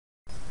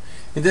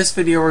In this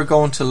video we're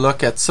going to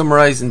look at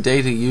summarizing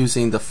data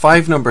using the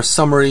 5-number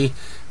summary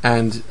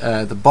and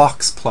the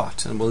box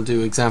plot, and we'll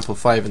do example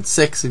 5 and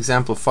 6.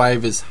 Example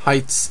 5 is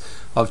heights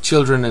of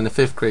children in a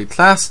 5th grade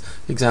class.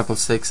 Example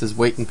 6 is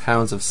weight in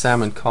pounds of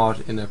salmon caught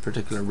in a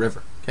particular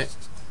river. Okay.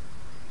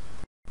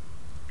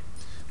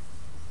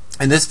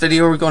 In this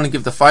video we're going to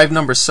give the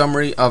 5-number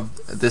summary of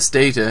this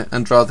data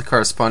and draw the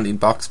corresponding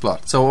box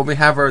plot. So what we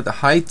have are the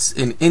heights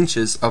in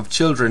inches of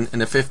children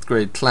in a 5th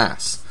grade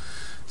class.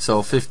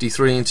 So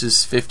 53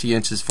 inches, 50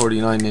 inches,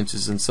 49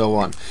 inches, and so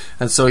on.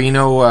 And so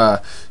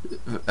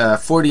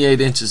 48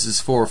 inches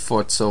is 4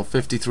 foot, so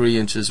 53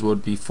 inches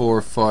would be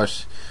 4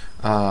 foot,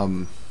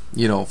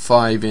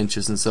 5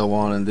 inches, and so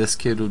on. And this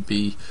kid would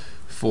be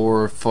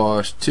 4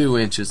 foot 2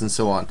 inches, and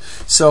so on.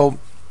 So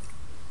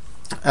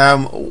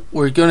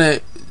we're going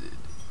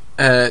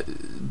to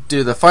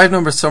do the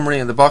 5-number summary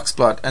and the box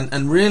plot,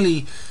 and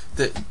really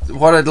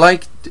what I'd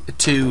like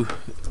to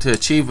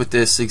achieve with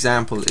this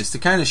example is to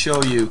kind of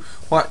show you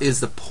what is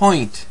the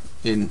point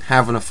in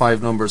having a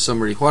 5-number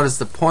summary. What is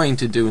the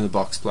point in doing the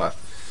box plot?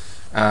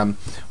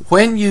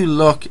 When you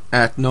look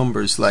at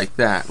numbers like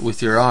that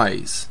with your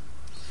eyes,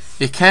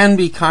 it can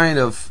be kind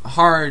of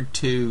hard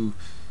to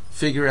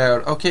figure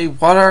out, okay,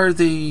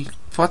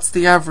 what's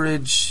the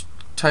average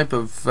type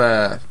of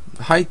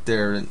height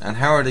there, and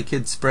how are the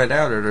kids spread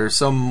out? Are there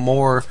some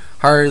more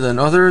higher than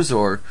others,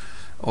 or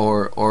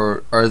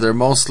are there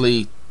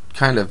mostly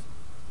kind of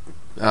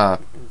how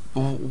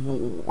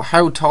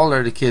tall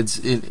are the kids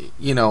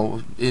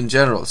in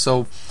general?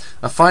 So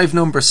a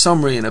 5-number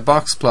summary and a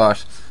box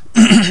plot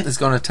is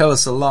going to tell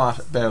us a lot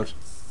about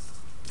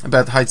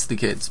the heights of the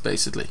kids,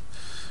 basically,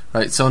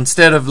 right? So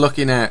instead of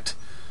looking at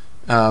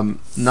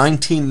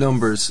 19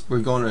 numbers, we're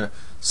going to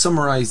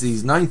summarize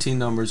these 19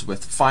 numbers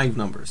with 5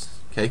 numbers,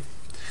 okay?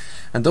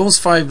 And those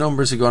 5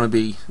 numbers are going to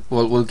be,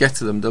 well, we'll get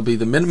to them. They'll be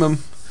the minimum,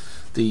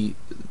 the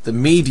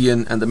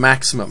median, and the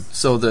maximum.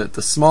 So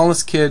the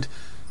smallest kid,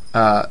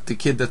 the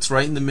kid that's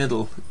right in the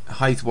middle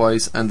height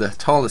wise, and the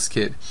tallest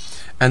kid,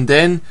 and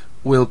then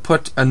we'll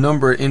put a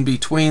number in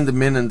between the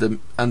min and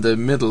the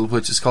middle,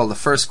 which is called the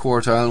first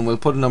quartile, and we'll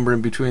put a number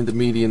in between the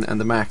median and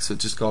the max,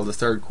 which is called the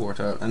third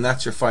quartile, and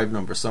that's your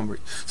 5-number summary.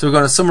 So we're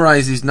going to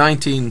summarize these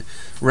 19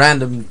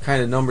 random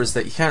kind of numbers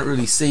that you can't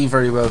really see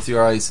very well with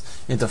your eyes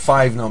into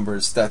 5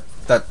 numbers that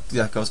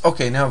goes,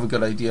 okay, now I have a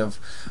good idea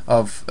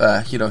of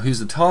who's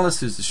the tallest,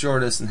 who's the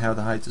shortest, and how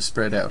the height is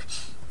spread out.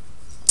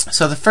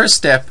 So the first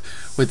step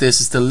with this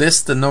is to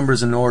list the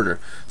numbers in order.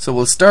 So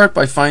we'll start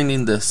by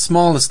finding the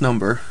smallest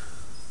number.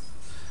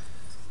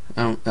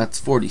 That's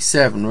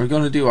 47. We're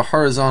going to do a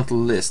horizontal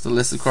list, a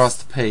list across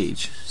the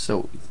page.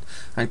 So,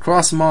 and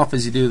cross them off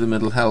as you do them,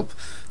 it'll help.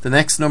 The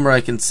next number I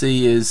can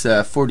see is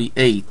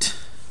 48.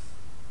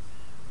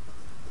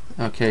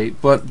 Okay,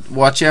 but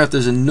watch out,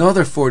 there's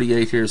another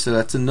 48 here, so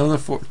that's another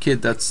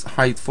kid that's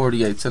height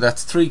 48. So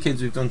that's 3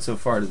 kids we've done so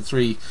far, the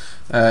 3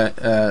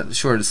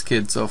 shortest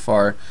kids so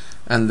far.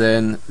 And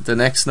then the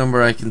next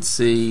number I can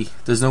see,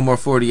 there's no more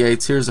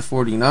 48s. Here's a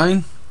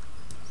 49.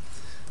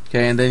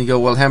 Okay, and then you go,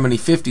 well, how many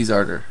 50s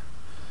are there?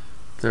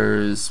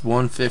 There's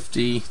 1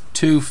 50,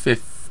 2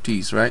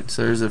 50s, right?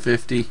 So here's a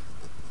 50,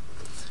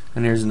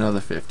 and here's another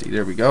 50.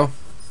 There we go.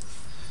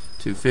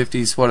 2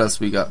 50s. What else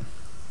we got?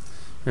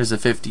 Here's a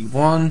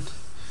 51.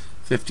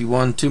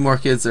 51. 2 more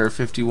kids that are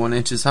 51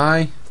 inches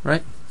high,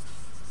 right?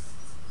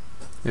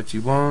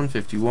 51,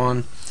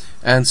 51.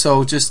 And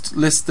so just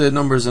list the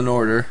numbers in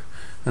order.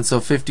 And so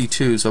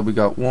 52. So we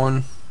got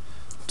 1,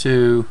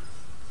 2,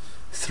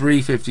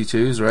 3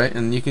 52s, right?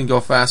 And you can go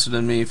faster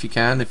than me if you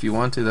can. If you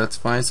want to, that's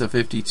fine. So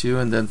 52,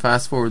 and then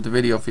fast forward the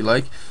video if you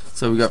like.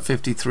 So we got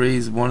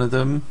 53s, one of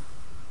them,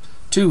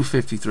 2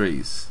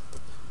 53s,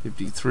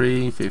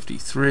 53,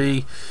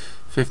 53,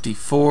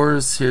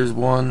 54s. Here's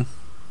one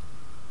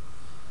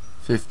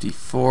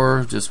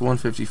 54, just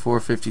 154,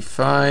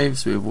 55.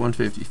 So we have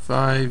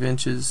 155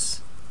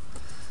 inches.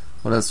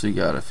 What else we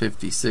got? A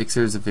 56.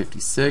 Here's a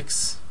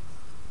 56.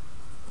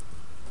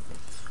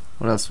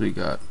 What else we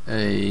got?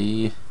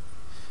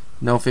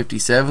 No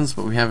 57s,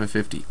 but we have a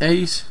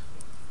 58.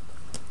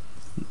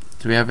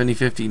 Do we have any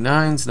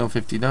 59s? No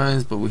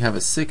 59s, but we have a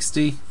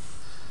 60.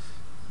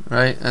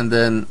 Right? And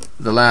then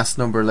the last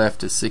number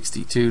left is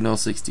 62. No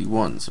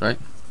 61s, right?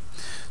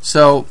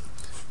 So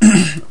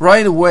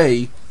right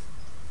away,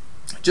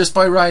 just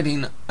by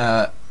writing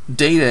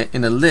data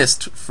in a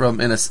list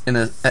in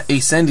a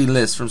ascending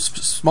list from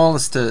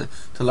smallest to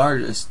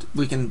largest,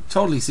 we can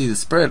totally see the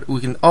spread.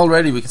 We can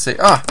say,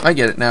 I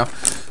get it now.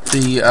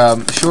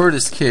 The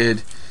shortest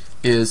kid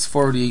is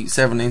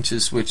 47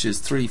 inches, which is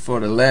 3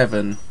 foot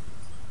 11.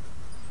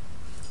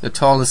 The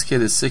tallest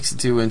kid is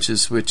 62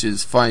 inches, which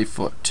is 5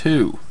 foot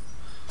 2.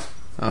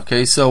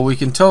 Okay, so we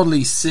can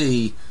totally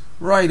see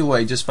right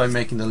away just by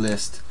making the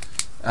list.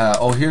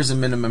 Here's a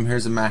minimum,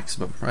 here's a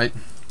maximum, right?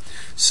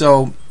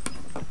 So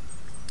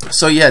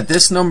yeah,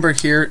 this number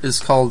here is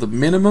called the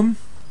minimum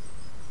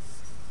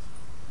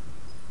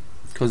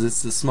because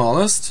it's the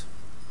smallest,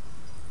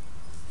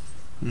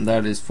 and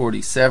that is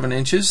 47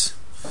 inches.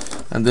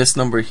 And this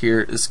number here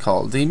is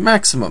called the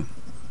maximum.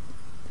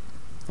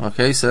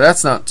 Okay, so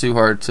that's not too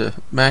hard to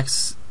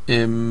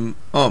maximum,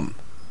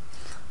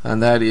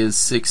 and that is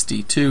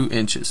 62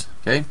 inches.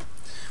 Okay,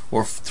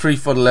 or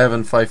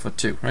 3'11",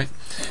 5'2", right?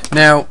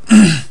 Now,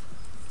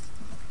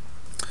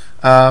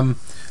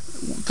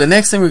 the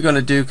next thing we're going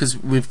to do, because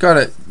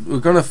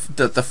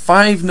the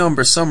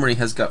 5-number summary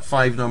has got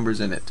 5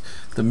 numbers in it: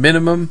 the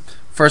minimum,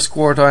 first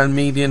quartile,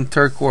 median,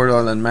 third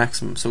quartile, and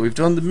maximum. So we've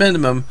done the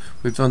minimum,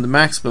 we've done the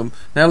maximum.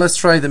 Now let's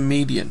try the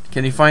median.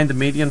 Can you find the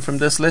median from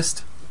this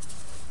list?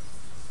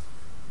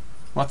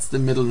 What's the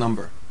middle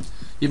number?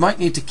 You might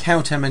need to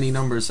count how many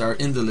numbers are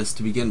in the list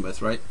to begin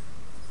with, right?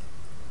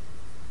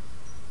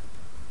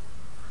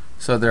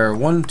 So there are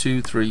 1,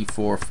 2, 3,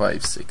 4,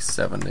 5, 6,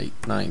 7,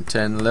 8, 9,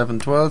 10, 11,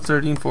 12,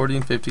 13,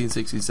 14, 15,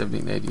 16,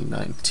 17, 18,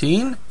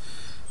 19.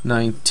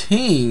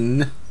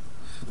 19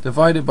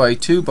 divided by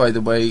 2, by the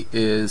way,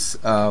 is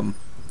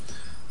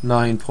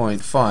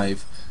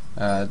 9.5.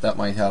 That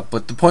might help.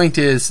 But the point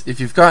is, if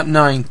you've got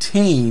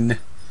 19,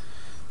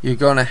 you're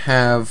going to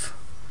have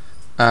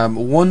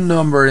one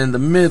number in the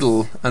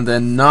middle and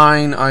then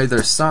 9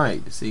 either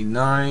side. See,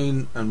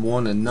 9 and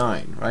 1 and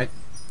 9, right?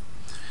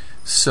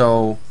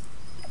 So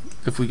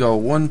if we go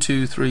 1,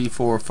 2, 3,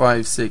 4,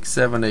 5, 6,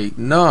 7, 8,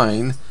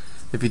 9,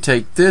 if you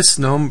take this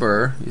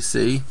number, you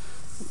see,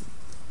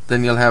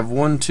 then you'll have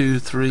 1, 2,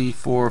 3,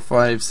 4,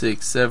 5,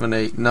 6, 7,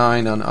 8,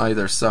 9 on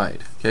either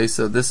side. Okay,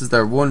 so this is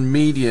our one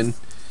median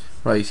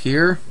right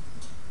here,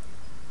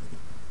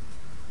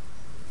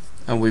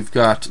 and we've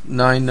got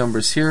 9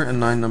 numbers here and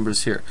 9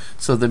 numbers here.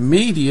 So the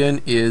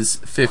median is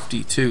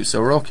 52.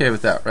 So we're okay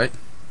with that, right?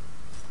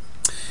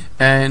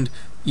 And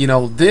you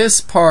know,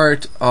 this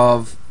part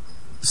of,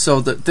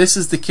 so that this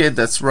is the kid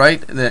that's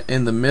right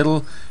in the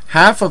middle.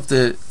 Half of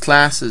the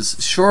class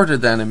is shorter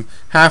than him,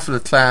 half of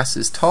the class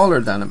is taller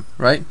than him,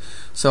 right?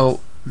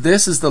 So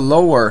this is the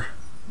lower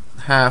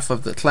half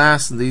of the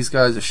class and these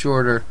guys are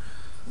shorter,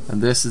 and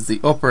this is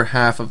the upper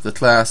half of the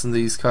class and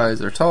these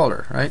guys are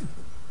taller, right?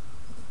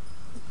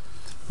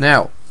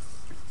 Now,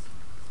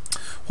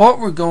 what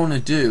we're going to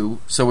do,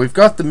 so we've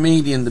got the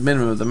median, the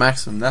minimum, the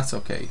maximum, that's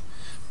okay.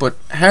 But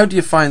how do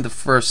you find the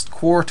first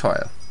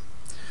quartile?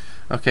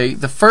 Okay,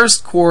 the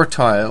first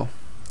quartile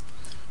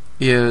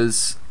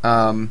is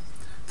the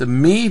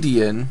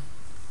median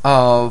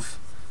of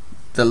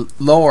the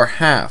lower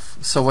half.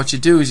 So what you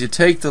do is you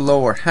take the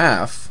lower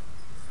half,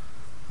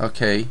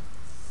 okay,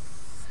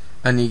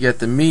 and you get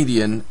the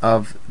median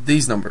of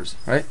these numbers,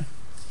 right?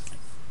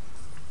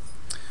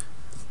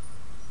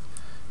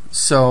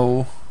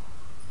 So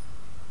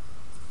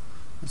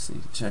let's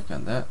see, check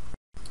on that.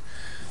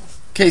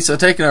 Okay, so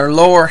taking our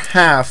lower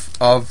half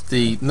of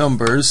the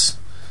numbers,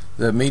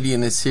 the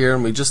median is here,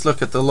 and we just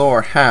look at the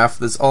lower half.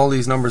 There's all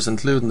these numbers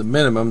including the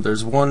minimum.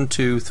 There's 1,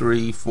 2,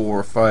 3,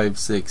 4, 5,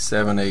 6,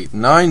 7, 8,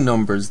 9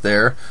 numbers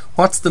there.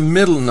 What's the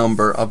middle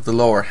number of the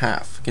lower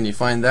half? Can you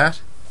find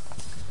that?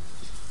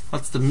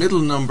 What's the middle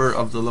number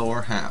of the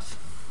lower half?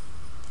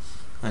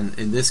 And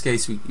in this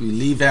case we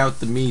leave out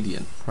the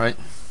median, right?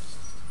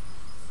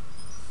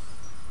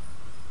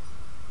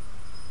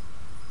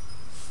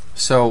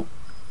 So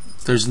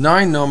there's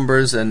 9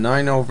 numbers, and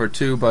 9 over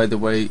 2, by the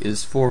way,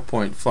 is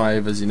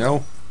 4.5, as you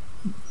know.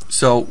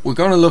 So we're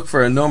going to look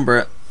for a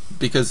number,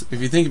 because if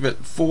you think of it,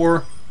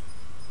 4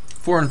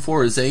 and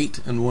 4 is 8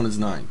 and 1 is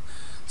 9.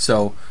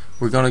 So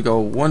we're going to go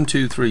 1,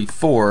 2, 3,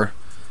 4.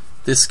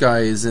 This guy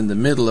is in the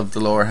middle of the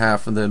lower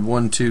half, and then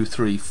 1, 2,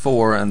 3,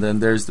 4, and then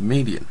there's the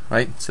median,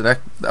 right? So that,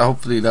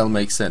 hopefully that'll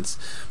make sense.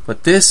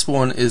 But this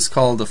one is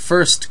called the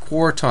first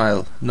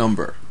quartile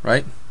number,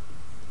 right?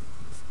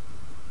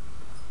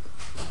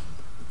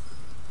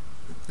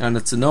 And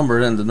it's a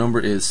number, and the number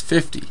is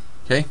 50.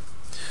 Okay,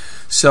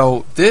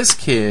 so this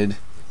kid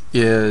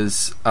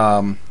is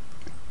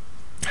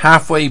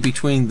halfway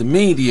between the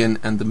median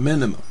and the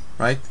minimum,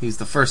 right? He's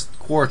the first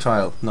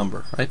quartile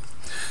number, right?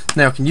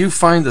 Now, can you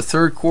find the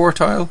third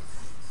quartile?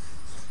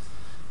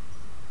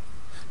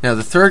 Now,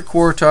 the third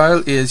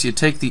quartile is you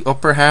take the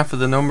upper half of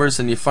the numbers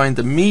and you find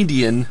the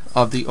median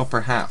of the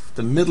upper half,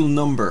 the middle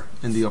number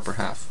in the upper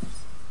half.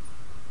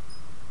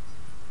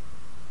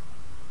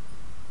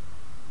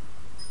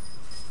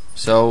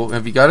 So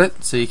have you got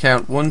it? So you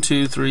count 1,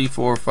 2, 3,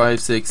 4, 5,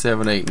 6,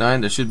 7, 8,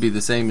 9. That should be the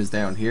same as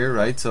down here,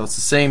 right? So it's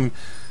the same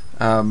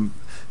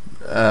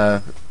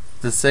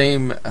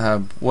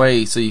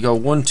way. So you go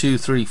 1, 2,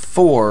 3,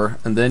 4,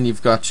 and then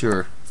you've got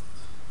your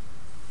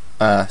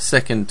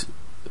second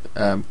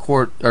third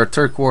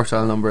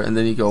quartile number, and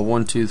then you go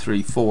 1, 2,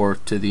 3, 4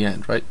 to the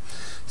end, right?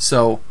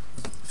 So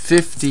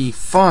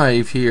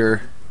 55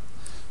 here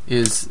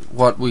is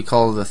what we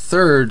call the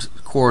third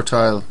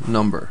quartile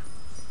number,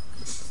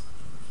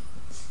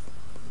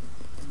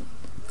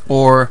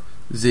 or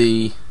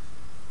the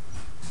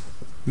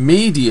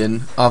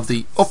median of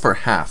the upper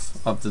half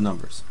of the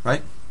numbers,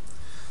 right?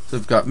 So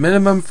we've got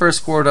minimum,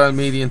 first quartile,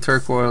 median,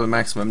 third quartile,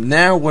 maximum.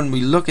 Now when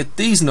we look at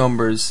these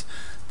numbers,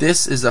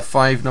 this is a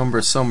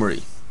 5-number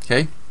summary,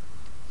 okay?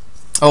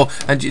 Oh,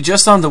 and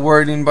just on the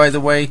wording, by the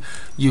way,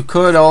 you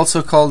could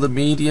also call the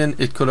median,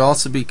 it could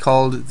also be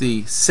called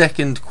the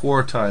second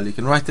quartile. You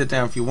can write that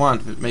down if you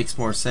want, if it makes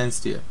more sense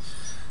to you.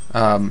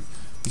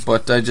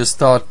 But I just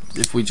thought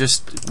if we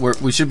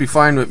should be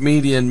fine with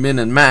median, min,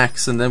 and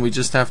max, and then we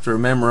just have to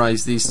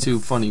memorize these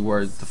two funny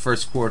words, the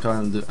first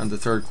quartile and the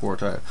third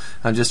quartile.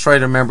 And just try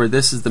to remember,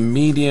 this is the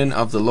median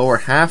of the lower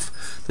half,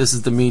 this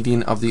is the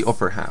median of the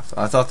upper half.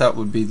 I thought that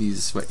would be the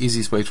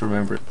easiest way to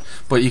remember it.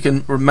 But you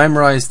can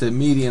memorize the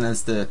median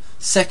as the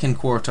second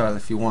quartile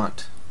if you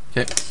want.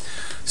 Okay,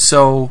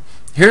 so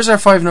here's our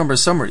 5-number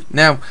summary.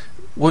 Now,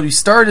 when we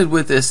started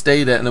with this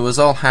data, and it was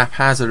all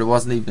haphazard, it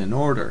wasn't even in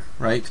order,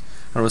 right?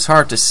 And it was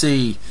hard to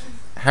see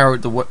how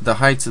the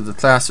heights of the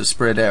class are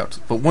spread out.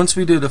 But once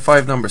we do the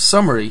 5-number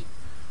summary,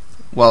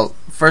 well,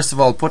 first of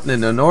all, putting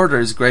it in order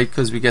is great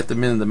because we get the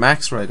min and the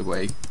max right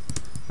away,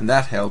 and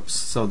that helps.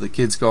 So the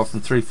kids go from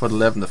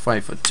 3'11" to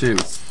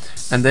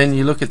 5'2", and then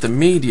you look at the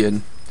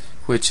median,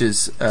 which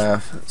is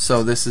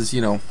so this is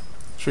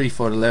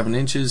 3'11"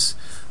 inches,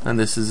 and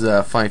this is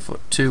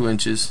 5'2"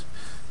 inches,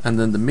 and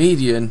then the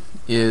median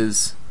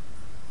is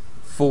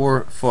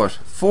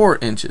 4'4"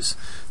 inches.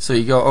 So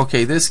you go,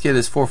 okay, this kid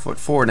is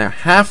 4'4". Now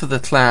half of the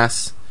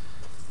class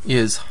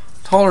is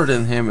taller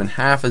than him and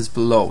half is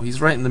below.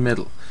 He's right in the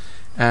middle,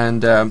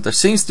 and there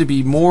seems to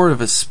be more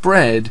of a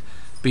spread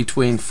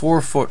between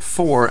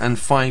 4'4" and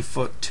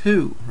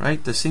 5'2",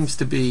 right? There seems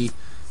to be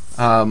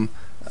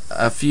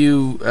a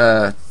few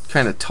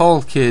kind of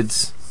tall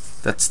kids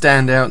that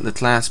stand out in the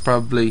class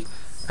probably,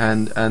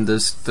 and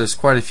there's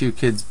quite a few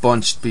kids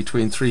bunched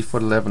between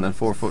 3'11" and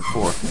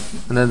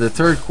 4'4", and then the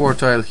third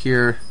quartile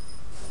here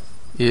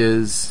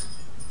is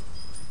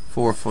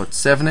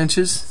 4'7"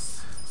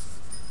 inches,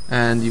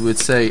 and you would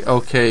say,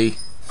 okay,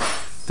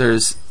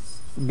 there's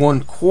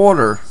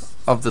 1/4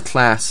 of the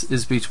class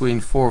is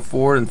between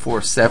 4'4" and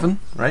 4'7",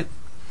 right?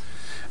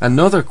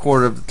 Another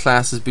quarter of the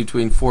class is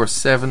between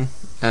 4'7"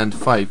 and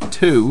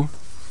 5'2".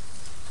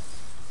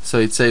 So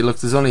you'd say, look,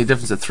 there's only a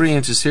difference of 3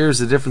 inches here, there's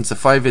a difference of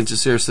 5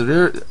 inches here, so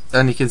there,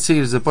 and you can see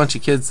there's a bunch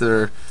of kids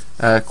that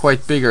are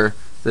quite bigger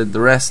than the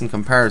rest in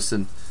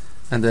comparison.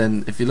 And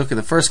then if you look at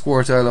the first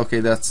quartile,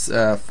 okay, that's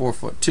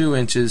 4'2"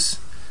 inches,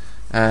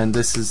 and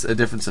this is a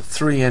difference of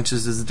 3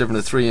 inches, this is a difference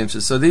of 3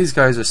 inches. So these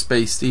guys are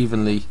spaced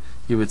evenly,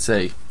 you would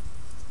say.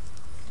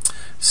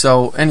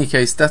 So any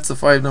case, that's the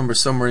 5-number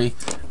summary.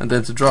 And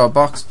then to draw a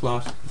box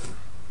plot.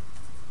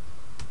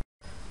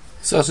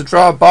 So to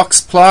draw a box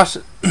plot,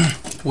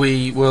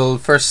 we will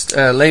first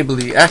label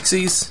the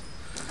axes.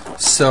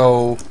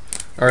 So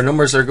our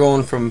numbers are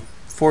going from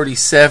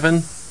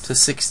 47 to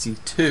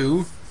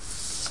 62,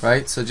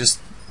 right? So just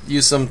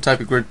use some type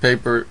of grid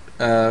paper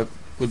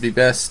would be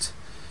best.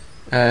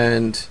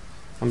 And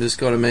I'm just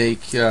going to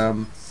make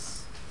let's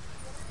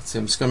see,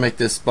 I'm just going to make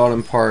this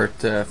bottom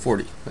part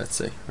 40, let's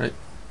say, right?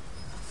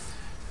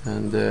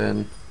 And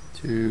then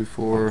 2,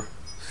 4.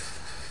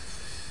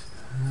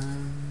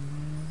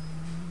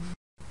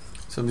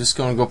 So I'm just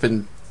going to go up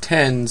in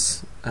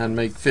tens and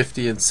make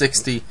 50 and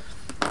 60,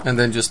 and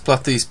then just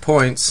plot these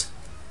points.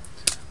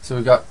 So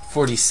we got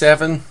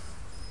 47,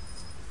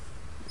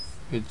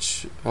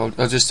 which I'll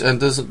just, and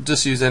doesn't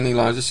just use any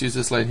line, just use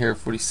this line here,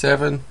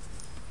 47.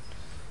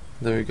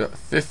 Then we got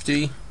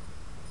 50.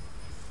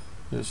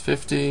 There's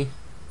 50.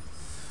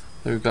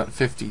 Then we've got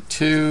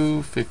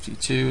 52.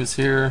 52 is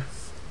here.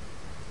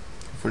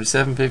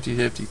 47, 50,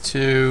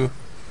 52,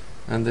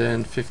 and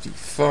then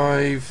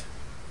 55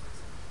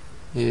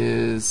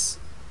 is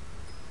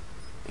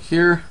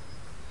here,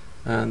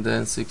 and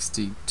then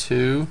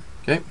 62.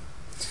 Okay,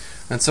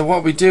 and so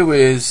what we do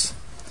is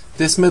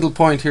this middle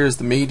point here is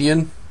the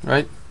median,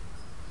 right?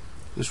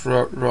 Just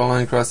draw a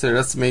line across there.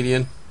 That's the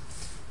median,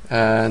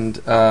 and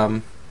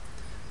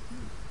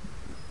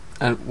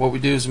what we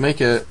do is make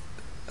a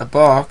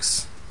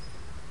box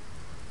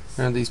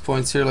around these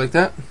points here like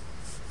that.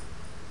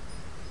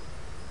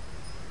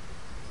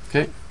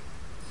 Okay,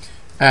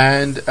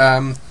 and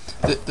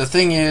the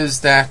thing is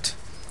that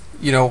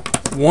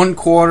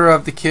 1/4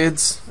 of the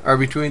kids are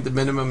between the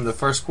minimum and the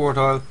first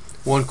quartile,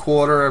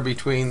 1/4 are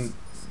between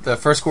the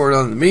first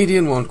quartile and the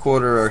median,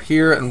 1/4 are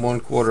here, and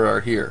 1/4 are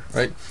here,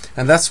 right?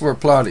 And that's what we're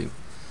plotting.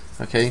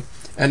 Okay,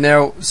 and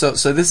now so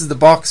this is the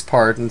box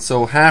part, and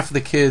so half of the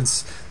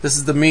kids, this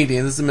is the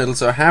median, this is the middle,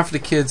 so half of the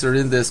kids are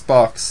in this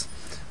box.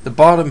 The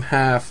bottom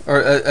half,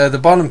 or the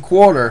bottom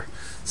quarter,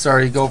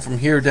 sorry, go from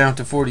here down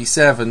to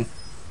 47.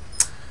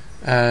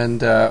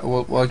 And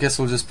well, I guess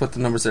we'll just put the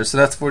numbers there. So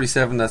that's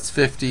 47, that's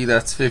 50,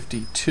 that's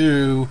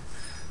 52,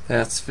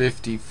 that's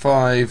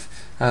 55,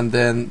 and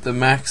then the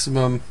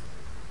maximum,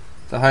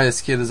 the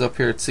highest kid is up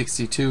here at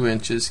 62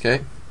 inches.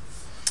 Okay,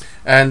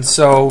 and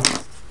so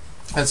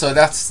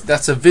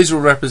that's a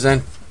visual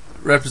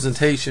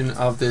representation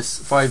of this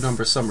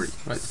 5-number summary,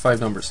 right? The 5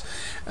 numbers.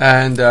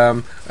 And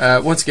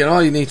once again,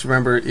 all you need to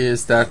remember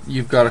is that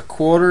you've got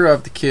 1/4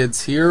 of the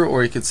kids here,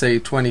 or you could say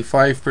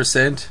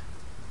 25%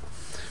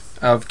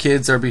 of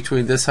kids are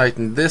between this height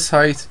and this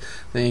height.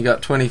 Then you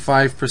got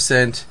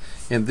 25%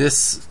 in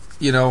this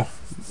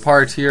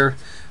part here,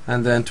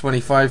 and then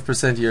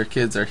 25% of your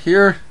kids are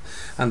here,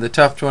 and the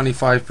top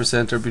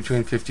 25% are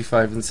between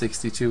 55 and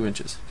 62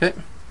 inches. Okay,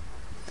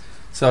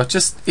 so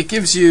it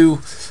gives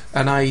you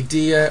an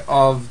idea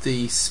of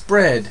the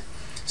spread.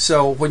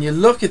 So when you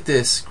look at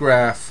this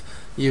graph,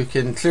 you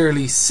can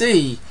clearly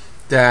see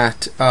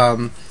that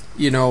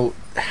you know,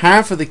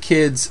 half of the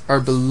kids are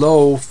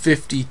below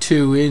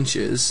 52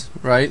 inches,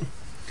 right?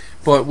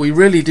 But we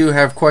really do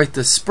have quite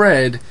the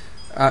spread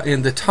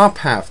in the top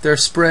half. They're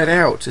spread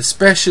out,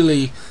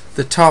 especially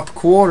the top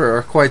quarter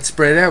are quite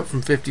spread out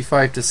from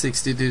 55 to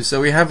 62.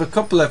 So we have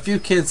a few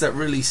kids that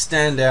really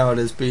stand out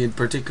as being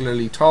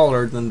particularly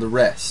taller than the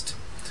rest.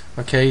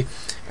 Okay,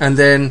 and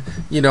then,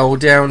 you know,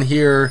 down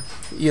here,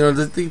 you know,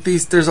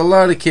 there's a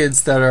lot of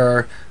kids that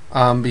are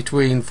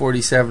between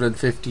 47 and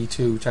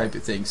 52 type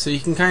of thing. So you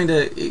can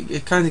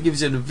it kind of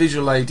gives you a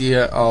visual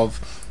idea of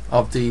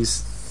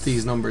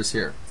these numbers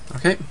here.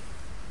 Okay.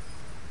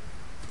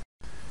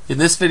 In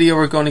this video,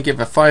 we're going to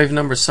give a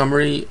 5-number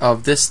summary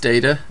of this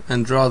data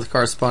and draw the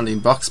corresponding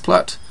box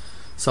plot.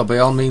 So by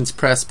all means,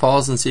 press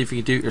pause and see if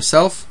you can do it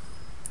yourself.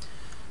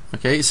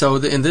 Okay, so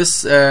in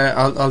this,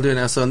 I'll do it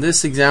now. So in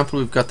this example,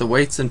 we've got the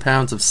weights in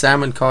pounds of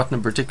salmon caught in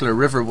a particular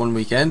river one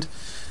weekend.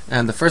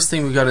 And the first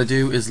thing we've got to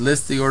do is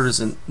list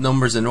the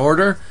numbers in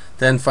order,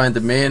 then find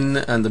the min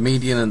and the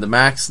median and the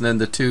max, and then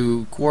the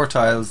two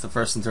quartiles, the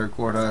first and third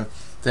quartile,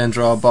 then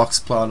draw a box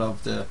plot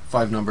of the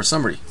 5-number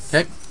summary.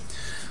 Okay.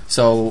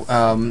 So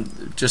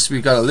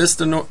we've got to list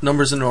the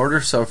numbers in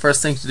order. So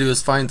first thing to do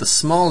is find the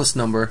smallest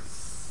number,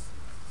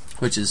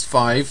 which is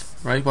 5,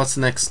 right? What's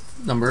the next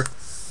number?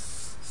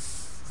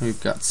 We've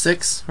got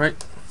 6,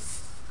 right?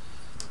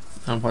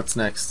 And what's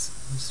next?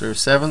 Is there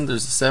 7?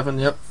 There's a 7,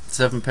 yep.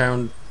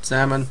 7-pound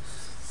salmon.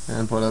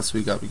 And what else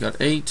we got? We got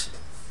 8.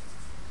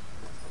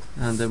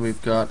 And then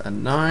we've got a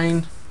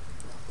 9.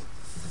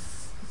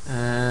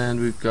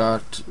 And we've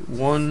got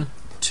 1,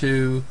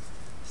 2,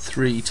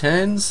 3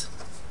 10s.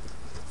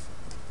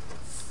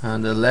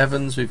 And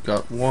 11s, we've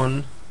got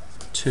 1,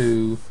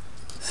 2,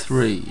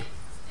 3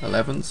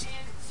 11s.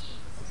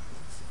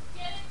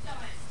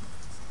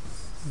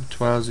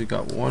 12s, we've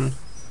got 1,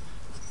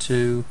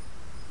 2,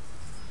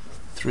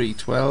 3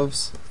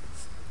 12s.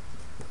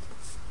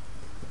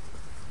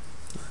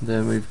 And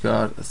then we've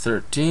got a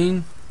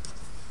 13.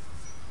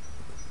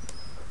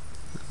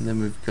 And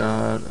then we've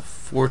got a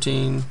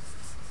 14,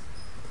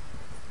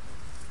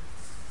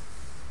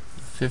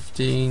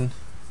 15,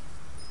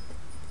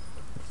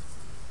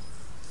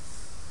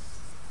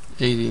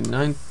 18,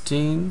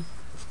 19,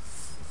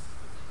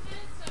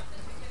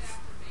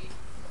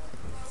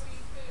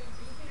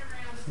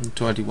 and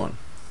 21.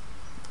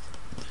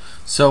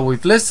 So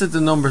we've listed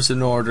the numbers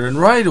in order, and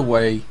right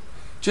away,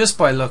 just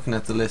by looking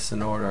at the list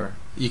in order,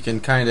 you can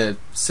kind of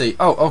see,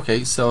 oh,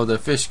 okay, so the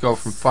fish go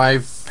from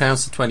 5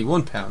 pounds to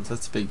 21 pounds.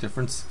 That's a big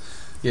difference,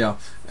 you know.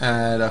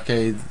 And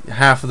okay,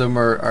 half of them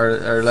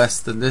are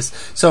less than this.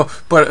 So,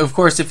 but of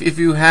course, if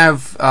you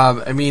have,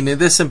 I mean, in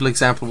this simple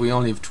example, we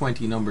only have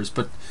 20 numbers,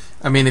 but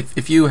I mean,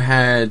 if you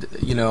had,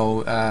 you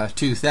know,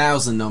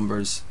 2,000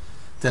 numbers,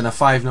 then a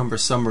 5-number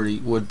summary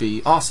would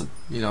be awesome,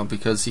 you know,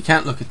 because you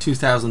can't look at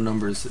 2,000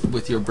 numbers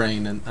with your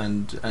brain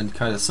and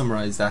kind of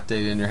summarize that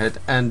data in your head,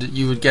 and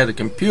you would get a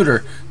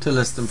computer to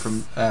list them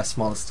from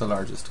smallest to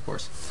largest, of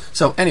course.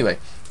 So anyway,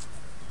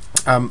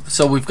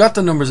 so we've got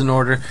the numbers in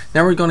order.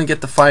 Now we're going to get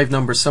the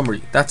 5-number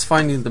summary. That's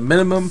finding the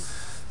minimum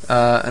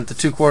and the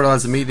two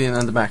quartiles, the median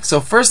and the max.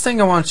 So first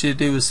thing I want you to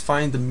do is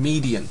find the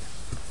median.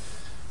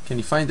 Can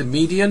you find the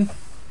median?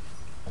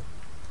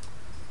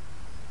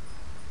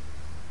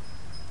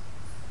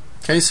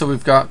 Okay, so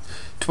we've got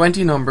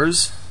 20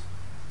 numbers,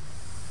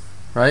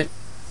 right?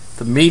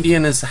 The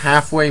median is the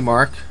halfway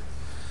mark.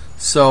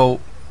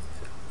 So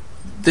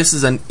this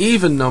is an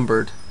even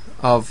numbered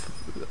of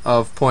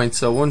points.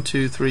 So 1,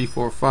 2, 3,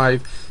 4,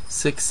 5,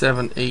 6,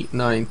 7, 8,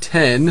 9,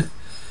 10.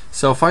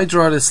 So if I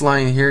draw this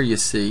line here, you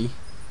see,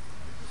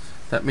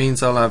 that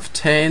means I'll have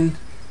 10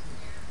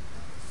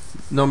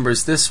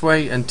 numbers this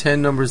way and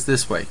 10 numbers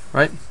this way,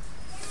 right?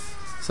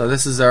 So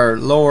this is our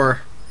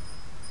lower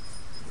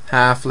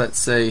half, let's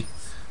say,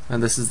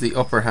 and this is the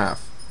upper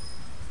half.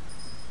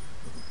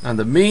 And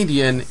the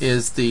median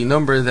is the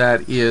number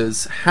that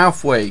is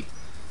halfway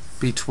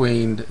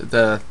between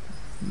the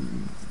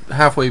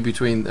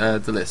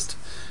list.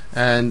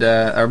 And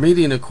our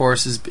median, of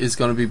course, is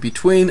going to be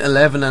between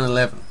 11 and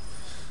 11.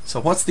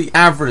 So what's the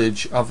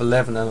average of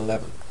 11 and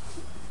 11?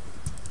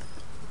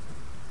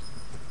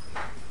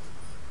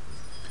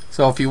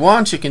 So if you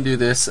want, you can do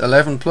this.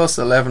 11 plus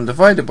 11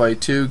 divided by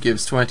 2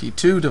 gives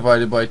 22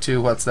 divided by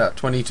 2. What's that?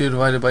 22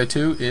 divided by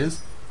 2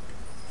 is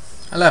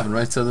 11,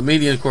 right? So the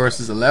median, of course,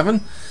 is 11.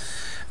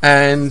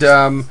 And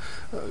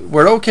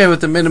we're okay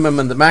with the minimum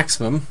and the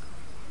maximum,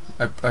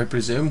 I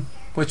presume.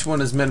 Which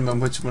one is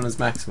minimum, which one is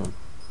maximum?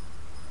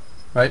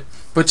 Right?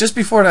 But just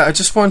before that, I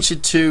just want you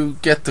to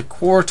get the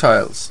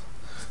quartiles.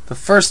 The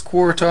first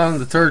quartile and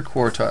the third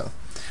quartile.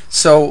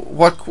 So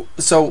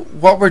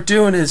what we're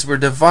doing is we're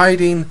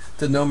dividing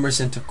the numbers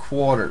into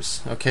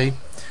quarters. Okay,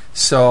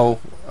 so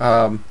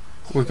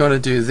we're going to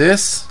do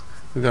this.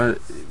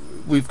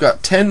 we've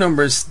got 10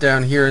 numbers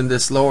down here in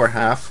this lower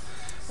half.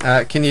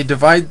 Can you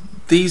divide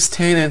these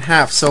 10 in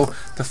half? So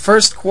the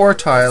first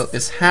quartile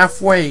is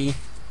halfway,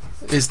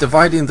 is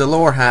dividing the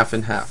lower half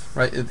in half,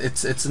 right?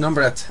 It's a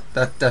number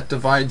that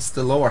divides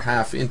the lower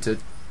half into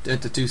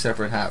two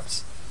separate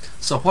halves.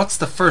 So what's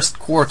the first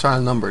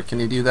quartile number? Can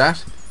you do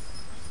that?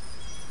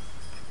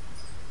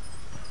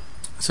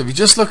 So if you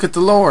just look at the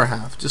lower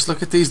half, just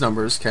look at these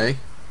numbers, okay?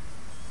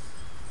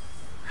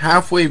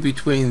 Halfway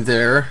between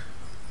there,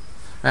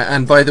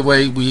 and by the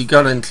way, we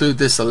got to include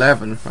this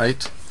 11,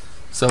 right?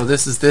 So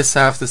this is this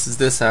half, this is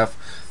this half,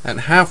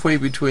 and halfway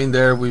between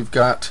there we've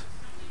got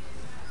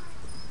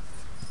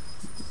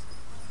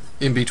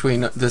in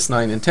between this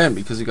 9 and 10,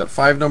 because we've got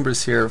 5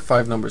 numbers here,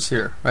 5 numbers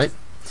here, right?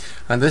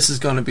 And this is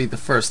going to be the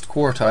first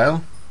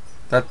quartile.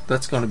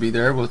 That's going to be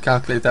there. We'll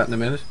calculate that in a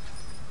minute.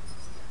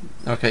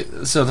 Okay,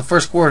 so the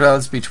first quartile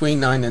is between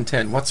 9 and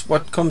 10.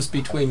 What comes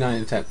between 9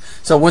 and 10?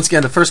 So once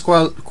again, the first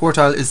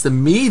quartile is the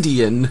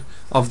median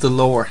of the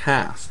lower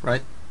half,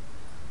 right?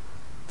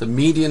 The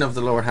median of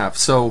the lower half.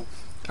 So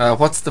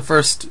what's the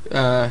first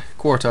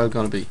quartile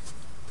going to be?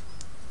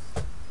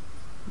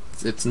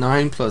 It's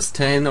 9 plus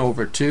 10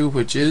 over 2,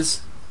 which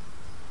is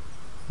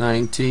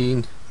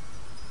 19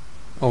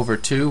 over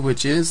 2,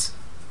 which is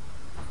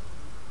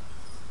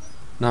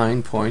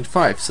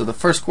 9.5. So the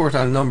first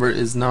quartile number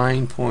is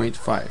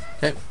 9.5.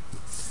 Okay.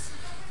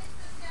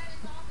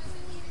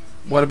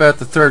 What about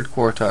the third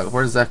quartile?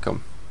 Where does that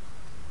come?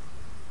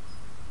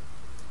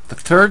 The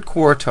third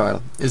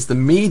quartile is the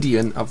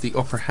median of the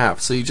upper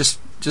half. So you just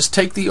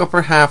take the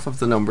upper half of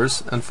the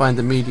numbers and find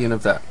the median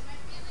of that.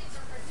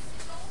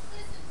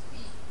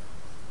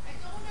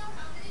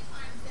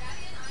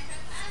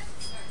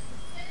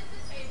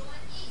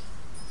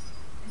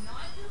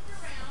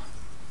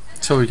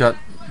 So we got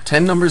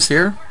 10 numbers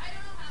here,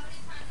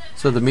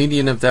 so the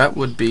median of that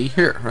would be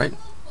here, right?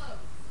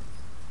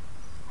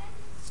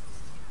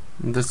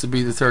 And this would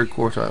be the third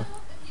quartile.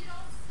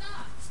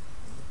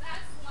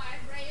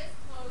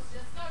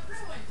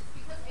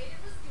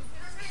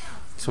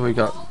 So we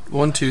got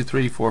 1, 2,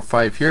 3, 4,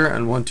 5 here,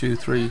 and 1, 2,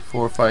 3,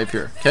 4, 5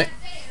 here. Okay.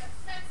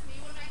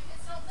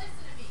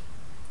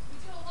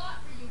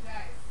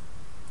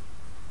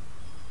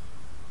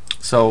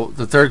 So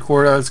the third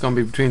quartile is going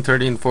to be between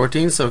 13 and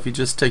 14. So if you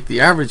just take the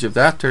average of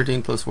that,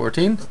 13 plus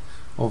 14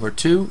 over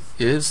 2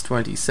 is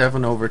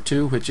 27 over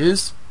 2, which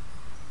is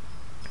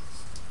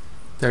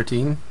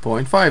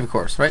 13.5, of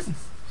course, right?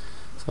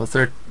 So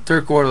third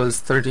quartile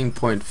is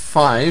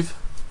 13.5.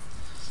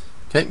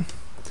 Okay.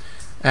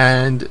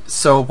 And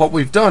so what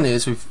we've done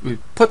is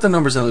we've put the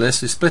numbers in a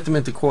list, we split them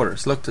into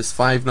quarters. Look, there's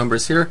 5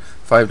 numbers here,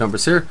 5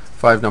 numbers here,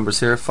 5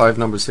 numbers here, 5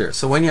 numbers here.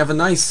 So when you have a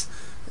nice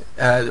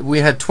we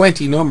had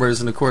 20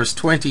 numbers, and of course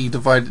 20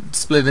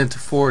 split into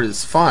 4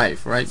 is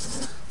 5, right?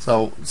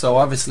 So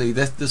obviously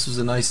this was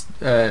a nice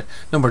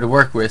number to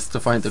work with to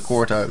find the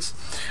quartiles.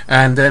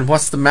 And then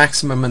what's the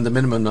maximum and the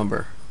minimum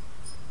number?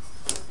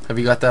 Have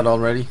you got that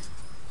already?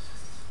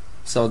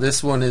 So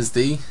this one is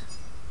the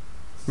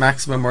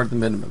maximum or the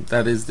minimum.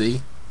 That is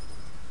the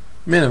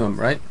minimum,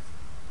 right?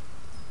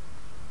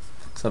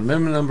 So the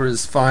minimum number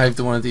is 5,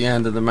 the one at the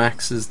end, and the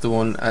max is the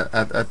one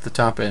at the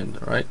top end,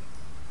 right?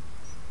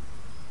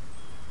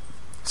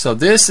 So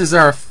this is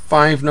our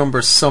 5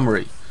 number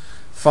summary.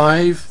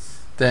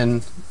 5,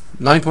 then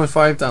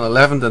 9.5, then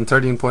 11, then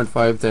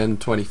 13.5, then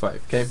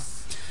 25. Okay,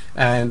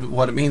 and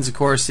what it means, of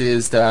course,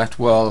 is that,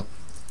 well,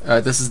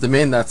 this is the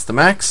min, that's the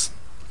max.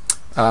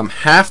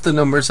 Half the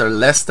numbers are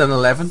less than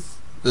 11,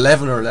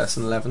 11 or less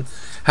than 11.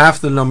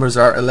 Half the numbers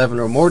are 11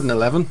 or more than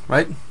 11,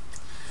 right?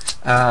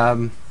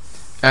 And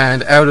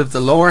out of the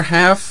lower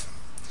half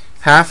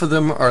of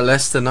them are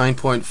less than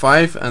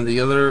 9.5, and the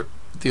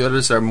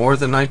others are more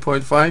than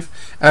 9.5.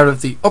 Out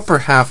of the upper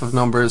half of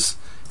numbers,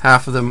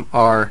 half of them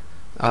are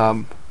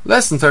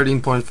less than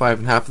 13.5,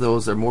 and half of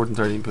those are more than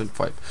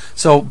 13.5.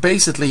 So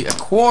basically, a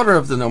quarter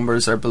of the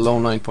numbers are below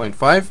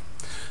 9.5.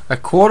 A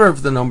quarter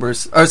of the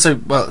numbers,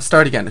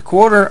 start again. A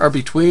quarter are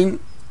between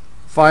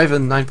 5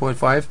 and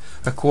 9.5.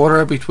 A quarter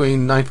are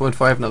between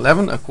 9.5 and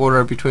 11. A quarter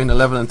are between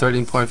 11 and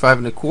 13.5,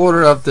 and a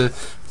quarter of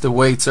the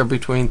weights are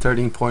between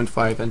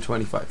 13.5 and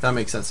 25. That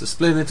makes sense. So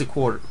split into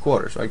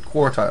quarters, right?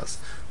 Quartiles.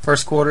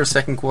 First quarter,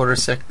 second quarter,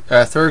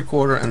 third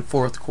quarter, and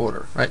fourth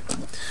quarter, right?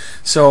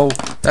 So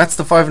that's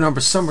the 5 number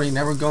summary.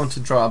 Now we're going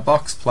to draw a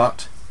box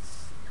plot.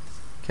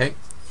 Okay.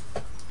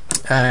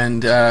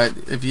 And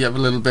if you have a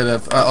little bit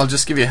of, I'll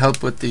just give you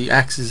help with the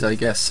axes, I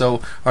guess.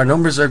 So our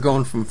numbers are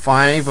going from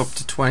 5 up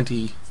to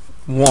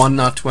 21,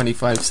 not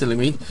 25, silly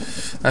me.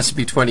 That should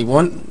be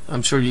 21.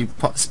 I'm sure you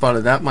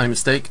spotted that, my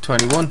mistake,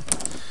 21.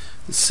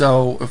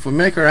 So if we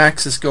make our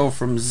axis go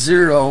from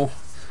 0,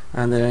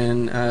 and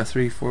then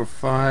 3, 4,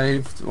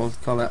 5, we'll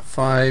call that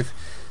 5,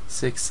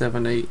 6,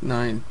 7, 8,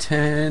 9,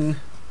 10,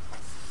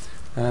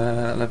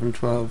 11,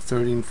 12,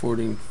 13,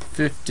 14,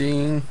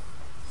 15,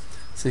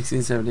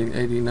 16, 17,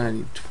 18,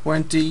 19,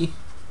 20.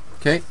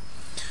 Okay,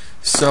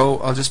 so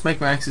I'll just make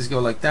my axis go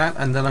like that,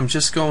 and then I'm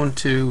just going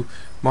to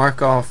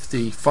mark off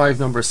the 5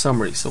 number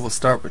summary. So we'll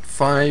start with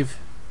 5,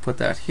 put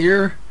that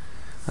here.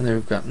 and then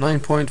we've got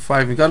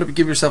 9.5. You've got to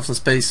give yourself some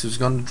space who's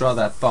going to draw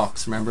that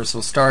box, remember.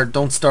 So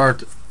don't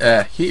start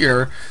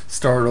here,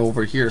 start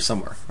over here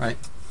somewhere, right?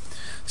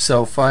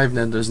 So 5,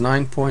 then there's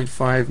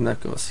 9.5, and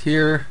that goes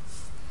here,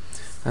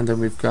 and then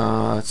we've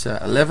got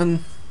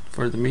 11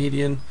 for the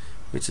median,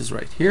 which is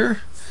right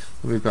here.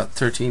 And we've got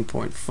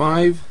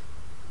 13.5,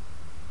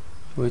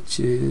 which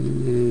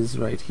is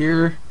right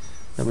here.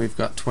 Then we've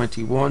got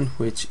 21,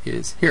 which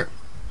is here.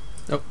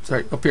 Oh,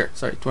 sorry, up here.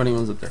 Sorry,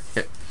 21's up there.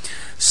 Okay.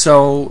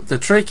 So the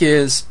trick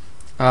is,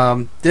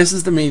 this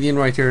is the median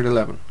right here at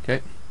 11.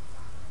 Okay.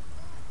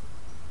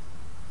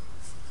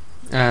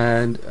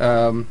 And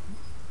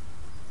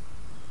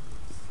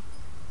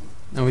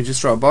we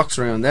just draw a box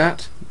around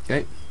that.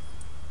 Okay.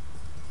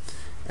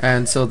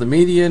 And so the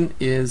median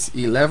is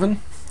 11.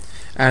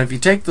 And if you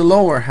take the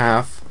lower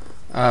half,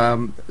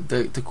 the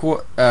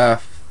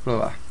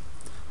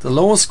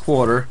lowest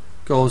quarter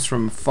goes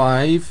from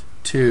 5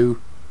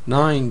 to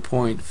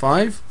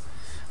 9.5,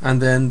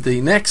 and then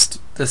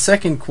the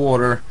second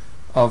quarter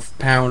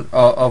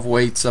of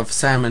weights of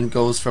salmon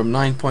goes from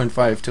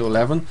 9.5 to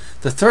 11.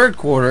 The third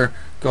quarter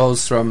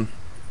goes from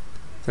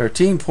 11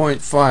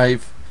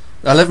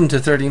 to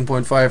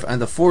 13.5,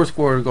 and the fourth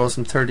quarter goes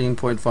from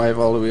 13.5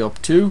 all the way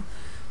up to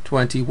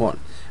 21.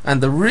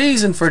 And the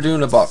reason for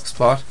doing a box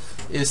plot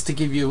is to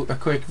give you a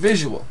quick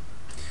visual.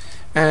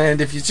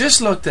 And if you just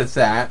looked at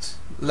that,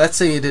 let's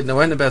say you didn't know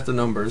anything about the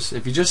numbers,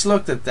 if you just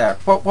looked at that,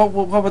 what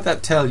would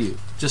that tell you,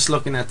 just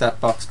looking at that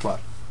box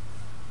plot?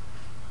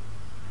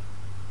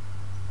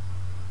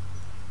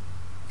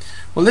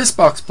 Well, this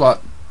box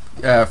plot,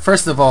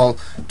 first of all,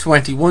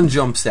 21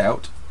 jumps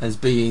out as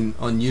being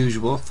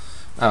unusual.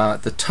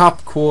 The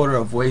top quarter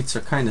of weights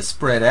are kind of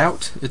spread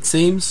out, it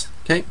seems.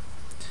 Okay,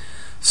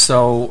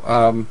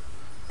 so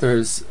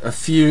there's a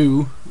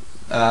few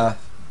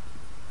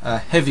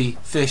heavy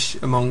fish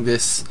among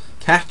this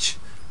catch,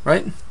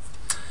 right?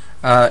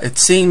 It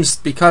seems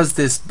because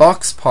this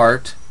box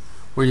part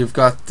where you've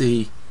got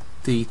the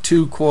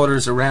 2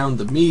 quarters around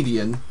the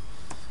median,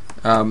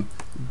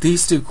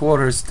 these 2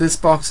 quarters, this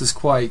box is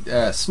quite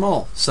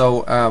small,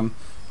 so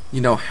you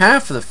know,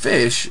 half of the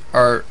fish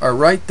are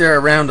right there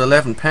around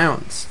 11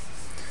 pounds.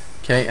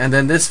 Okay, and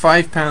then this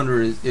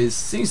 5-pounder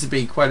seems to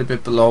be quite a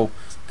bit below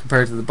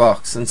compared to the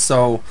box, and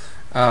so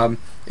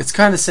it's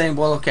kind of saying,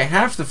 well, okay,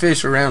 half the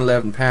fish are around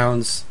 11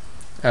 pounds.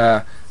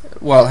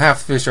 Well, half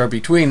the fish are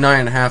between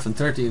 9.5 and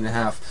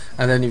 13.5,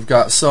 and then you've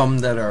got some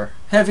that are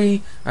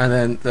heavy,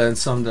 and then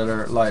some that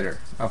are lighter.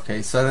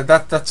 Okay, so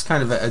that's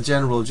kind of a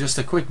general, just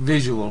a quick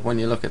visual when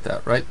you look at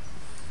that, right?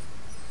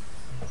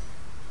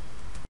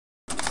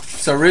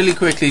 So really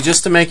quickly,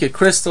 just to make it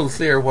crystal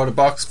clear what a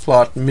box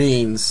plot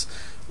means,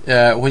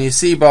 when you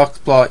see box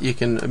plot, you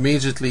can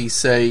immediately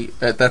say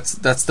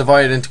that's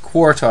divided into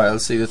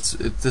quartiles. See,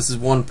 this is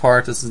one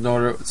part, this is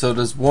another. So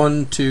there's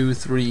 1, 2,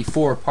 3,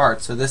 4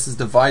 parts. So this is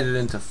divided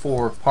into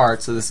 4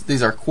 parts. So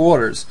these are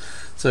quarters.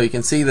 So you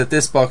can see that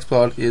this box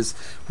plot is,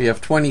 we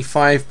have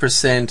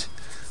 25%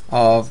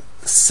 of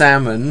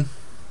salmon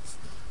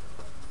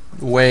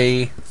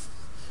weigh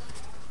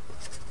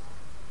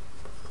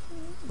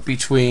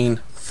between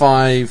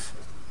 5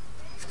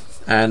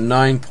 and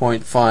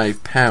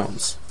 9.5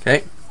 pounds.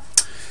 Okay.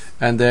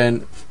 And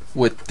then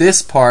with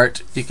this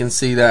part, you can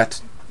see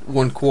that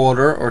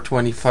 1/4 or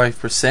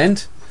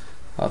 25%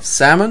 of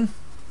salmon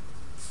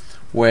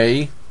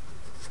weigh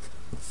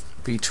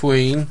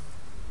between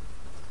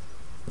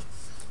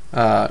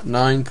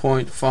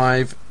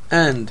 9.5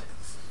 and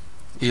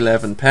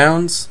 11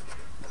 pounds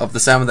of the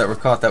salmon that were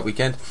caught that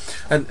weekend,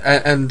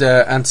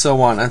 and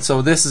so on. And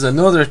so this is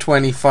another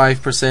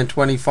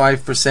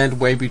 25%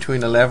 weigh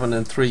between 11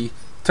 and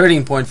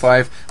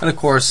 13.5, and of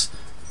course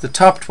the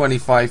top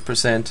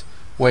 25%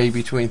 weigh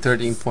between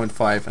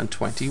 13.5 and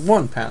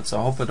 21 pounds. So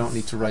I hope I don't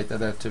need to write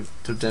that out to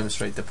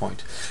demonstrate the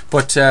point.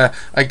 But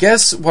I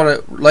guess what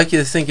I'd like you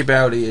to think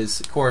about is,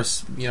 of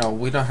course, you know,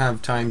 we don't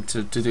have time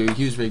to do a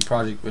huge big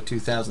project with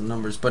 2,000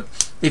 numbers, but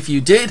if you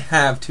did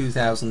have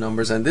 2,000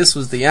 numbers and this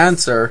was the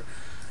answer,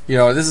 you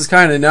know, this is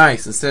kind of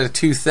nice. Instead of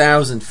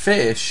 2,000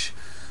 fish,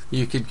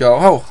 you could go,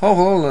 oh,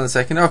 hold on a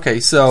second. Okay,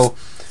 so,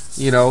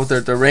 you know,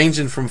 they're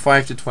ranging from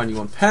 5 to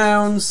 21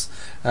 pounds,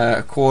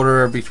 a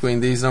quarter between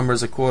these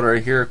numbers, a quarter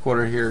here, and a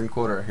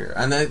quarter here.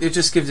 And it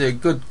just gives you a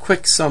good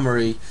quick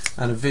summary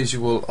and a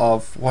visual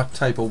of what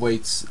type of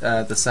weights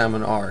the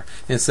salmon are,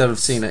 instead of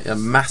seeing a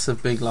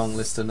massive big long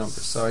list of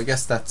numbers. So I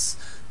guess that's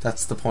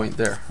the point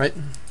there, right?